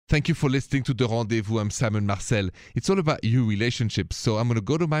Thank you for listening to The Rendezvous. I'm Simon Marcel. It's all about your relationships. So I'm going to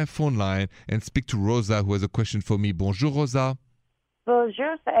go to my phone line and speak to Rosa, who has a question for me. Bonjour, Rosa.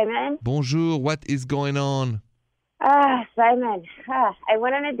 Bonjour, Simon. Bonjour. What is going on? Simon, I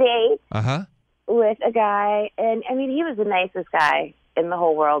went on a date with a guy, and I mean, he was the nicest guy in the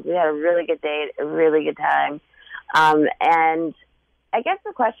whole world. We had a really good date, a really good time. And I guess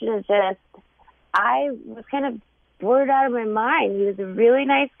the question is just, I was kind of bored out of my mind. He was a really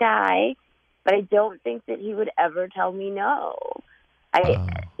nice guy, but I don't think that he would ever tell me no.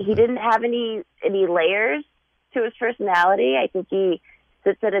 He didn't have any layers to his personality. I think he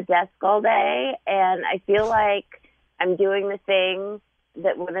sits at a desk all day, and I feel like I'm doing the thing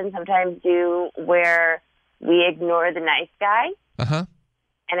that women sometimes do where we ignore the nice guy.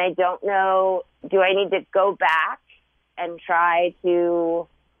 And I don't know, do I need to go back and try to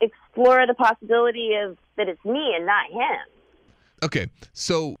explore the possibility of that it's me and not him? Okay,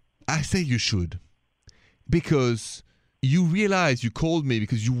 so I say you should, because you realize you called me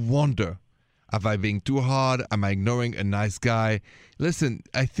because you wonder, am I being too hard? Am I ignoring a nice guy? Listen,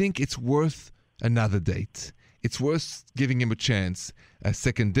 I think it's worth another date. It's worth giving him a chance. A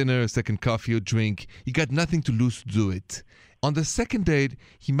second dinner, a second coffee or drink. You got nothing to lose to do it. On the second date,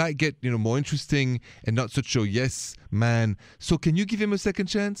 he might get, more interesting and not such a yes man. So can you give him a second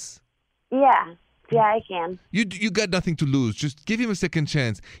chance? Yeah, I can. You got nothing to lose. Just give him a second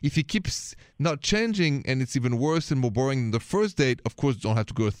chance. If he keeps not changing and it's even worse and more boring than the first date, of course, don't have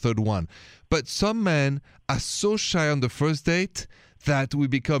to go a third one. But some men are so shy on the first date that we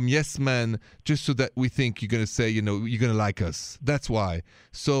become yes men just so that we think you're going to say, you're going to like us. That's why.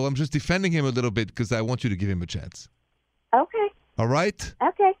 So I'm just defending him a little bit because I want you to give him a chance. Okay. All right?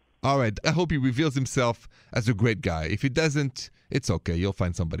 Okay. All right. I hope he reveals himself as a great guy. If he doesn't, it's okay. You'll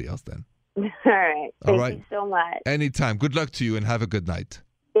find somebody else then. All right. Thank you so much. Anytime. Good luck to you and have a good night.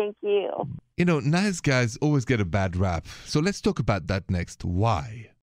 Thank you. Nice guys always get a bad rap. So let's talk about that next. Why?